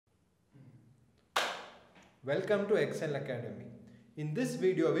Welcome to Excel Academy. In this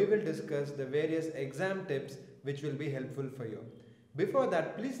video, we will discuss the various exam tips which will be helpful for you. Before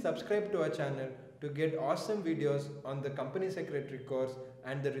that, please subscribe to our channel to get awesome videos on the Company Secretary course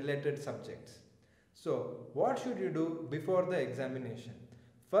and the related subjects. So, what should you do before the examination?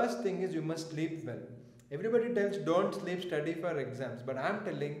 First thing is you must sleep well. Everybody tells don't sleep, study for exams, but I am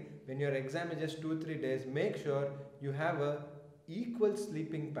telling when your exam is just 2-3 days, make sure you have a equal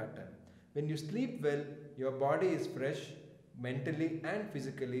sleeping pattern. When you sleep well, your body is fresh mentally and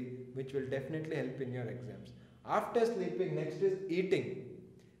physically, which will definitely help in your exams. After sleeping, next is eating.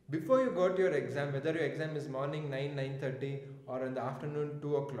 Before you go to your exam, whether your exam is morning 9:30 or in the afternoon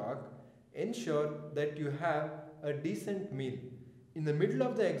 2 o'clock, ensure that you have a decent meal. In the middle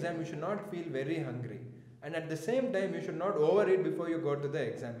of the exam, you should not feel very hungry, and at the same time, you should not overeat before you go to the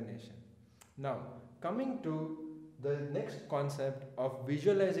examination. Now, coming to the next concept of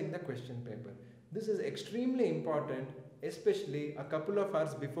visualizing the question paper. This is extremely important, especially a couple of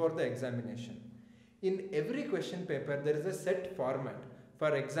hours before the examination. In every question paper, there is a set format.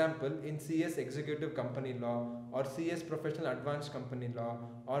 For example, in CS Executive Company Law or CS Professional Advanced Company Law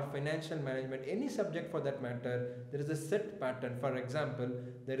or Financial Management, any subject for that matter, there is a set pattern. For example,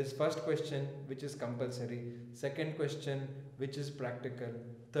 there is first question which is compulsory, second question which is practical,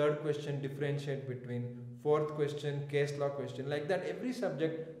 third question differentiate between, fourth question case law question. Like that, every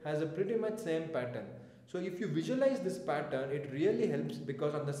subject has a pretty much same pattern. So if you visualize this pattern, it really helps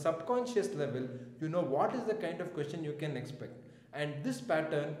because on the subconscious level, you know what is the kind of question you can expect. And this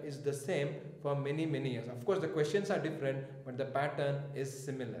pattern is the same for many years. Of course, the questions are different, but the pattern is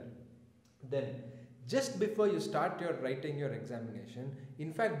similar. Then, just before you start your writing your examination,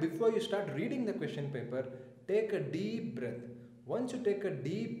 in fact, before you start reading the question paper, take a deep breath. Once you take a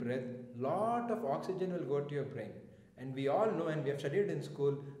deep breath, lot of oxygen will go to your brain. And we all know, and we have studied in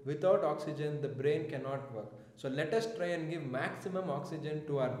school, without oxygen, the brain cannot work. So let us try and give maximum oxygen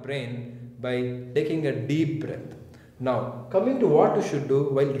to our brain by taking a deep breath. Now, coming to what you should do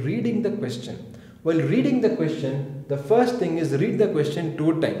while reading the question. While reading the question, the first thing is read the question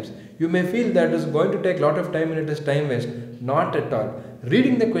 2 times. You may feel that is going to take a lot of time and it is time waste. Not at all.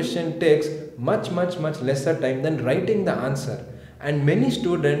 Reading the question takes much lesser time than writing the answer. And many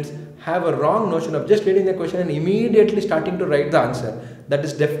students have a wrong notion of just reading the question and immediately starting to write the answer. That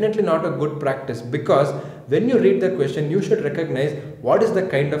is definitely not a good practice, because when you read the question, you should recognize what is the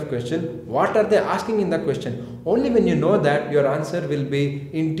kind of question, what are they asking in the question. Only when you know that, your answer will be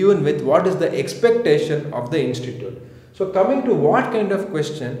in tune with what is the expectation of the institute. So coming to what kind of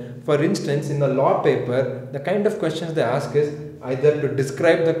question, for instance, in the law paper, the kind of questions they ask is either to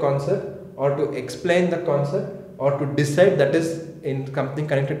describe the concept or to explain the concept or to decide, that is in something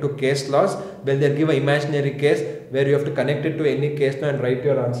connected to case laws, where they give an imaginary case where you have to connect it to any case law and write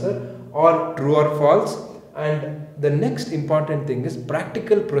your answer, or true or false. And the next important thing is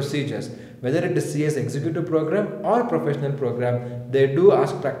practical procedures. Whether it is CS executive program or professional program, they do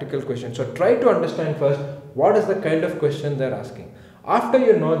ask practical questions. So try to understand first what is the kind of question they are asking. After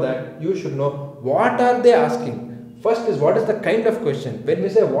you know that, you should know what are they asking. First is what is the kind of question. When we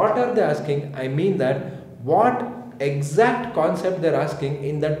say what are they asking, I mean that what exact concept they are asking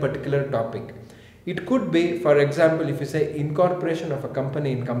in that particular topic. It could be, for example, if you say incorporation of a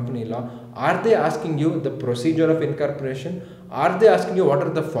company in company law, are they asking you the procedure of incorporation? Are they asking you what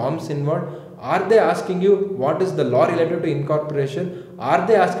are the forms involved? Are they asking you what is the law related to incorporation? Are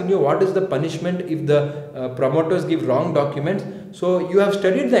they asking you what is the punishment if the promoters give wrong documents? So you have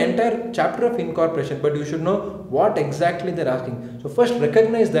studied the entire chapter of incorporation, but you should know what exactly they are asking. So first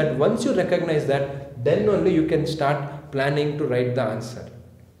recognize that. Once you recognize that, then only you can start planning to write the answer.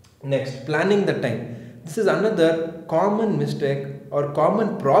 Next, planning the time. This is another common mistake or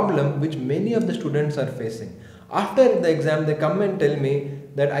common problem which many of the students are facing. After the exam, they come and tell me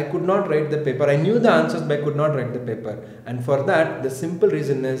that I could not write the paper. I knew the answers, but I could not write the paper. And for that, the simple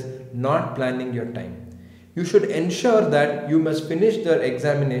reason is not planning your time. You should ensure that you must finish the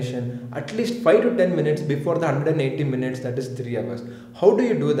examination at least 5 to 10 minutes before the 180 minutes, that is 3 hours. How do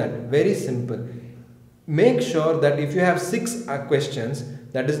you do that? Very simple. Make sure that if you have 6 questions,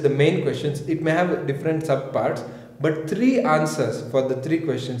 that is the main questions, it may have different subparts, but 3 answers for the 3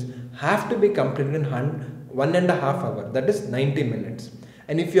 questions have to be completed in 1.5 hours, that is 90 minutes.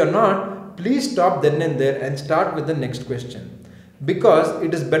 And if you are not, please stop then and there and start with the next question. Because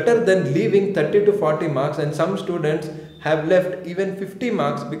it is better than leaving 30 to 40 marks, and some students have left even 50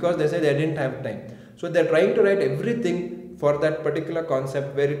 marks because they say they didn't have time. So they are trying to write everything for that particular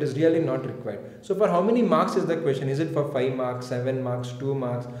concept where it is really not required. So for how many marks is the question? Is it for 5 marks, 7 marks, 2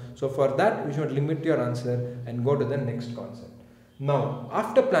 marks? So for that, you should limit your answer and go to the next concept. Now,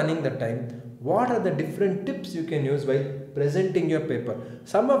 after planning the time, what are the different tips you can use while presenting your paper.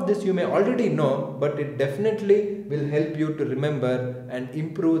 Some of this you may already know, but it definitely will help you to remember and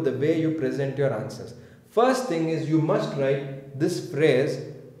improve the way you present your answers. First thing is, you must write this phrase,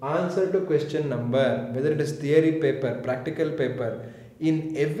 answer to question number, whether it is theory paper, practical paper.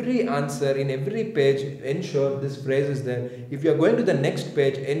 In every answer, in every page, ensure this phrase is there. If you are going to the next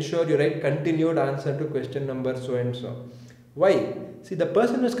page, ensure you write continued answer to question number so and so. Why? See, the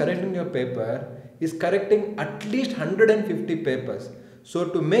person who is correcting your paper is correcting at least 150 papers. So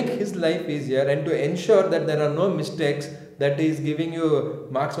to make his life easier and to ensure that there are no mistakes, that he is giving you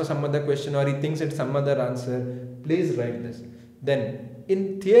marks for some other question or he thinks it's some other answer, please write this. Then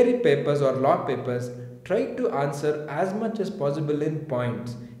in theory papers or law papers, try to answer as much as possible in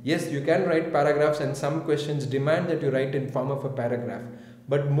points. Yes, you can write paragraphs and some questions demand that you write in form of a paragraph.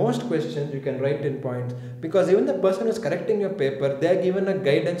 But most questions you can write in points, because even the person who is correcting your paper, they are given a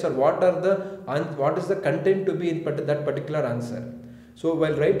guidance or what is the content to be in that particular answer. So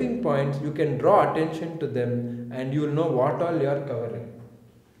while writing points, you can draw attention to them and you will know what all you are covering.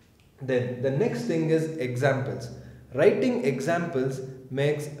 Then the next thing is examples. Writing examples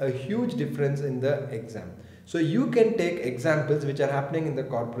makes a huge difference in the exam. So you can take examples which are happening in the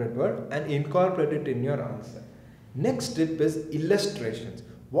corporate world and incorporate it in your answer. Next tip is illustrations.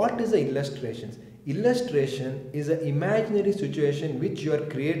 What is the illustrations? Illustration is an imaginary situation which you are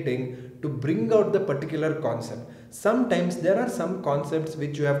creating to bring out the particular concept. Sometimes there are some concepts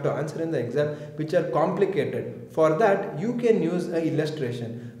which you have to answer in the exam which are complicated. For that, you can use an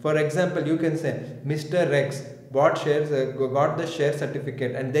illustration. For example, you can say Mr. Rex got the share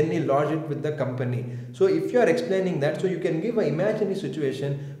certificate and then he lodged it with the company. So if you are explaining that, so you can give an imaginary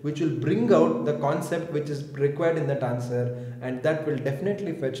situation which will bring out the concept which is required in that answer, and that will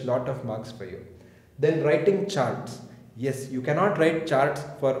definitely fetch lot of marks for you. Then writing charts. Yes, you cannot write charts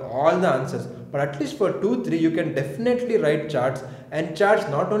for all the answers, but at least for 2-3 you can definitely write charts, and charts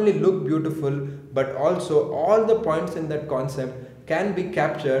not only look beautiful but also all the points in that concept can be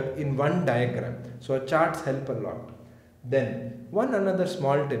captured in one diagram. So charts help a lot. Then another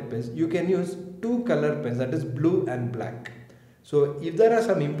small tip is, you can use 2 color pens, that is blue and black. So if there are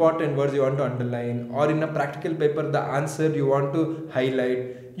some important words you want to underline, or in a practical paper the answer you want to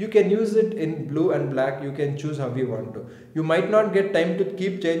highlight, you can use it in blue and black. You can choose how you want to. You might not get time to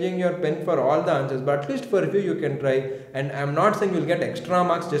keep changing your pen for all the answers, but at least for a few you can try. And I'm not saying you'll get extra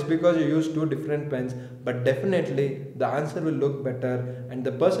marks just because you use 2 different pens, but definitely the answer will look better and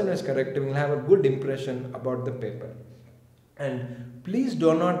the person who is correcting will have a good impression about the paper. And please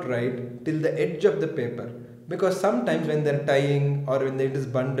do not write till the edge of the paper, because sometimes when they're tying or when it is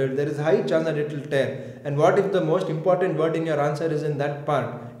bundled, there is a high chance that it will tear. And what if the most important word in your answer is in that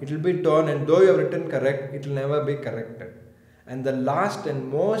part? It will be torn, and though you have written correct, it will never be corrected. And the last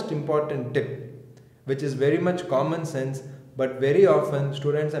and most important tip, which is very much common sense, but very often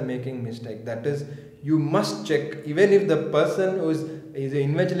students are making mistake, that is, you must check, even if the person who is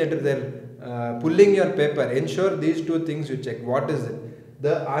an invigilator, they're pulling your paper, ensure these 2 things you check. What is it?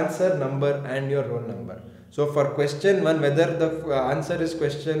 The answer number and your roll number. So for question 1, whether the answer is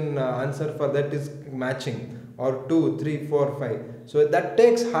answer for that is matching, or 2, 3, 4, 5. So that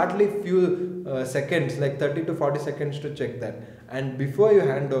takes hardly few seconds, like 30 to 40 seconds to check that. And before you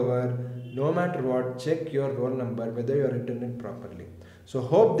hand over, no matter what, check your roll number, whether you have written it properly. So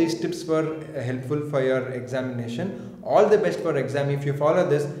hope these tips were helpful for your examination. All the best for exam. If you follow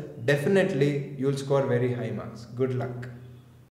this, definitely you will score very high marks. Good luck.